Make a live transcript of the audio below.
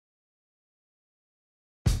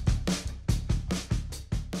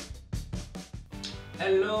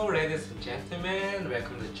Hello ladies and gentlemen,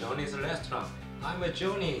 welcome to Johnny's restaurant. I'm a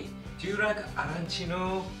Johnny. Do you like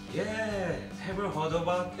Aranchino? Yeah, have you heard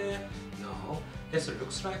about it? No, this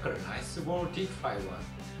looks like a rice bowl deep fried one.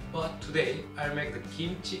 But today I'll make the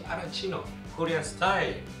kimchi Aranchino, Korean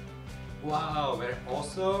style. Wow, very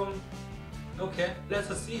awesome. Okay,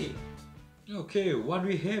 let's see. Okay, what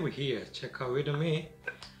we have here, check out with me.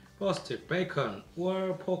 First, bacon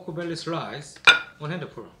or pork belly slice, 1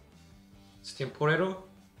 handful. Steamed potato,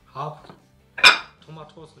 half.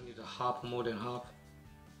 Tomatoes need half, more than half.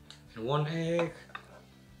 And 1 egg,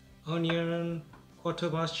 onion, quarter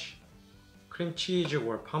batch, cream cheese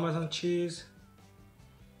or Parmesan cheese,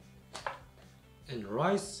 and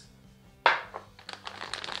rice,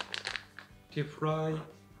 deep fry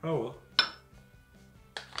flour,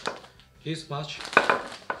 this much,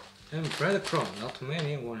 and breadcrumb, not too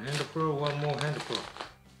many, 1 handful, 1 more handful,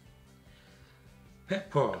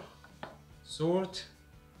 pepper, salt,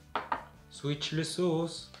 sweet chili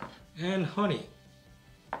sauce, and honey,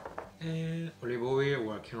 and olive oil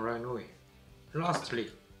or canola oil.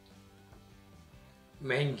 Lastly,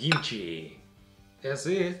 main kimchi. That's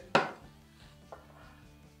it.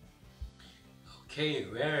 Okay,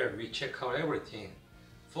 well, we check out everything.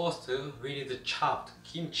 First, we need chopped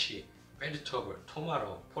kimchi, vegetable,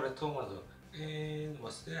 tomato, tomato, and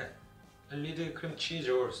what's that? I need cream cheese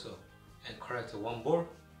also, and collect 1 bowl,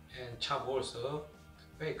 and chop also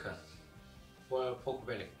bacon or pork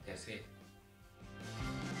belly. That's it.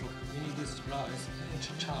 Okay, we need this rice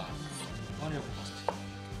and chop onion first.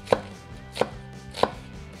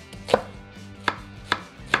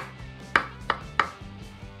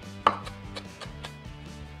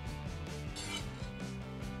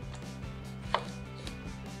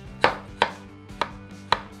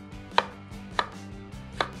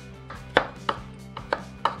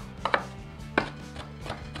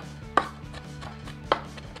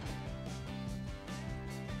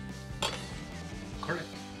 Correct.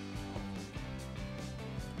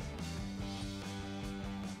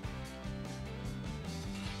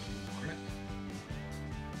 Correct.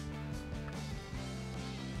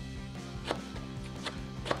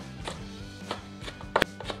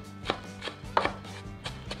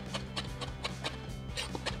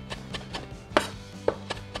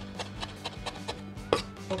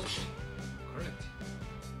 Okay. Correct.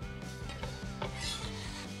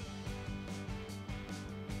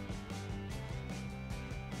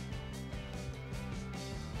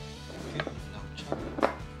 Okay, now chop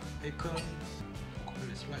bacon, pork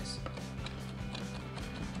belly slice.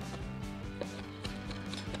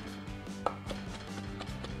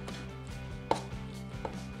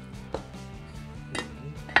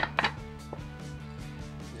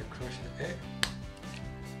 Then crush the egg.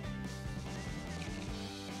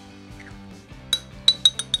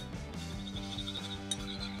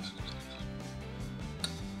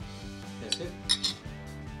 That's it.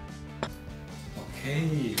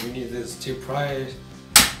 Okay, we need this deep fried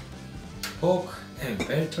pork and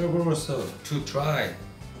vegetable also to dry.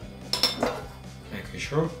 Making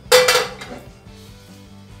sure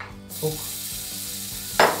pork.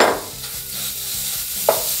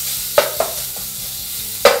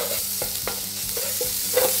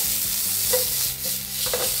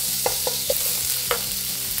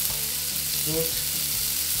 Good.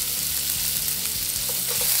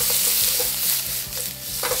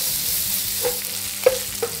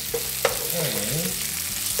 And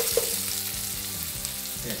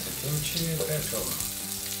there's a kimchi and vegetable.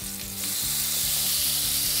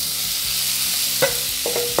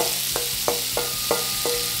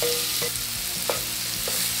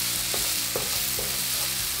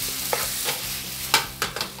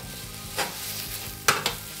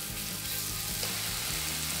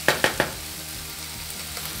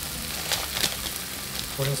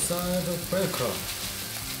 Put inside the breadcrumb,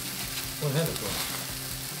 1 handful.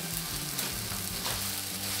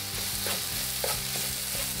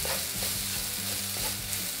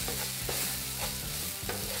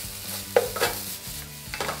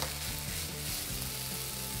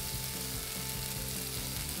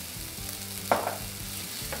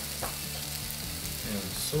 And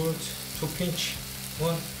salt, 2 pinch,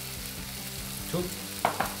 1, 2.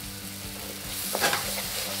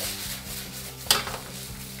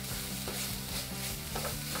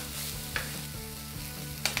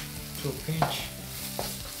 Two pinch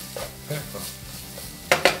pepper,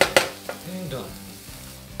 and done.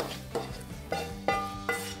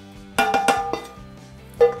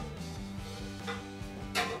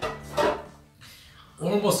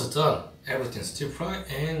 Almost done. Everything stir fried,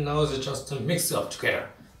 and now it's just mix up together.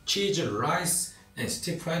 Cheese, rice, and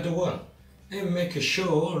stir fried one. and make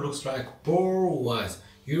sure it looks like bowl was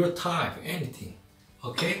your type, anything.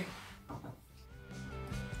 Okay?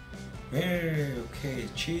 Okay,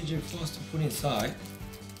 cheese first put inside.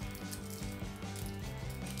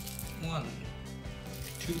 1,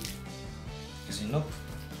 2 is enough.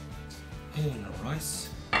 And rice.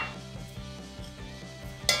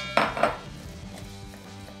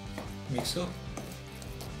 Mix up.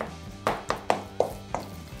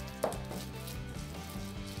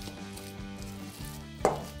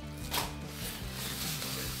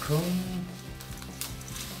 Crumb.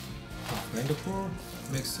 Wonderful.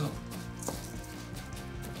 Mix up.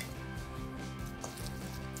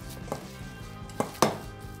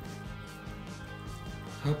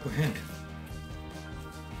 Half a hand.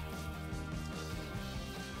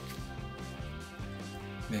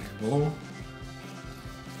 Make a bowl.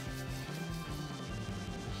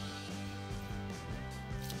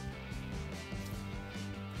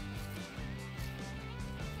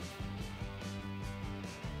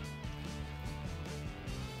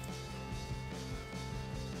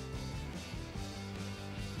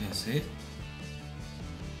 That's it.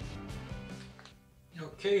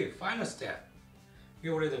 Okay, final step. We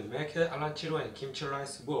already make Aranchino and kimchi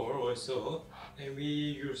rice bowl also, and we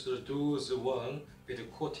use those one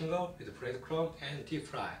with coating up with breadcrumb and deep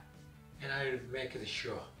fry. And I'll make it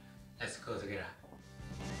sure. Let's go together.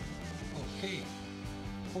 Okay,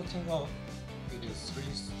 coating up with 3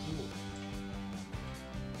 spoons.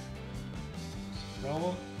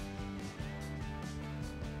 Flour.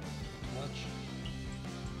 Too much.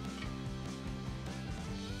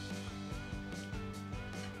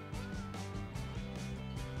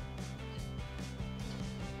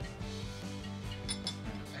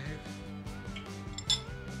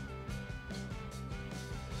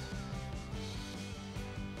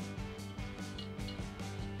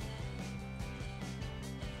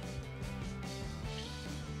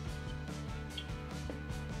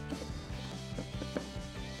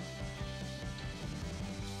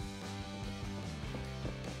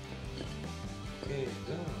 Okay,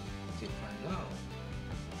 done. Deep fry now.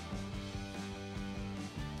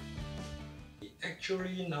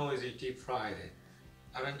 Actually, now is deep fried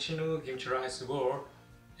Aranchino kimchi rice bowl.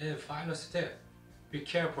 And final step, be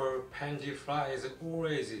careful. Pan deep fry is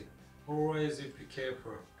always be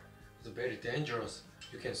careful. It's very dangerous.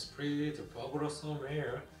 You can spray the bubble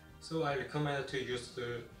somewhere. So I recommend to use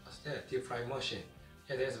the deep fry machine.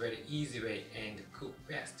 Yeah, that's a very easy way and cook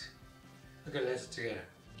best. Okay, let's together.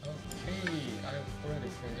 Okay, I've already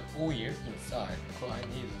put the oil inside because I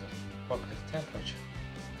need the perfect temperature.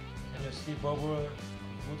 Can you see bubble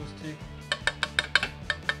wood stick?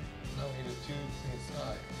 Now we need to put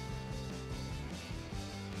inside.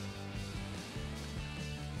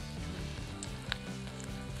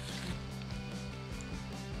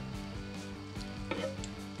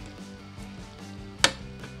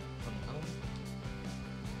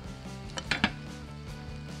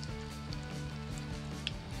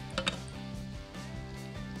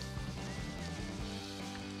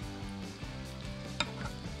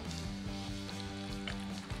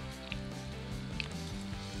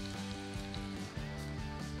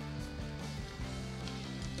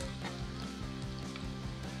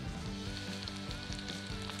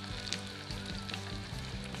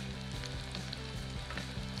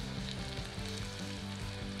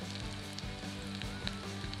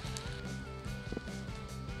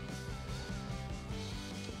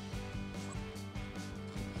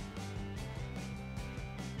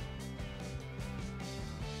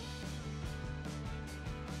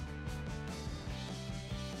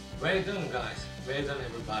 Well done, guys. Well done,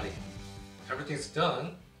 everybody. Everything's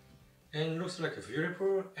done and looks like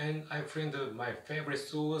beautiful. And I find my favorite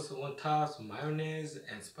sauce on top, mayonnaise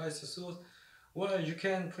and spicy sauce. Well, you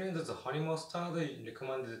can print the honey mustard.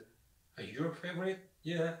 Recommend your favorite,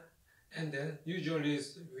 yeah. And then usually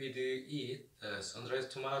we eat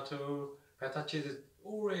sun-dried tomato, feta cheese.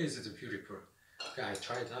 Always is beautiful. Okay,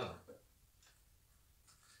 try it now.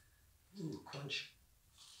 Ooh, crunchy.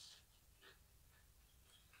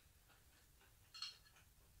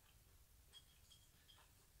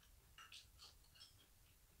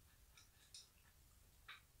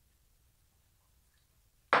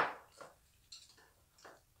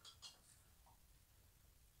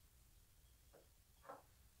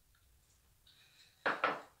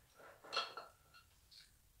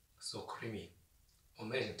 So creamy,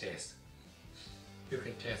 amazing taste. You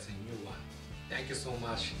can taste a new one. Thank you so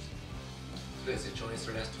much. Please join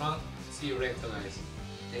the restaurant. See you later, guys.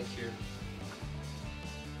 Thank you.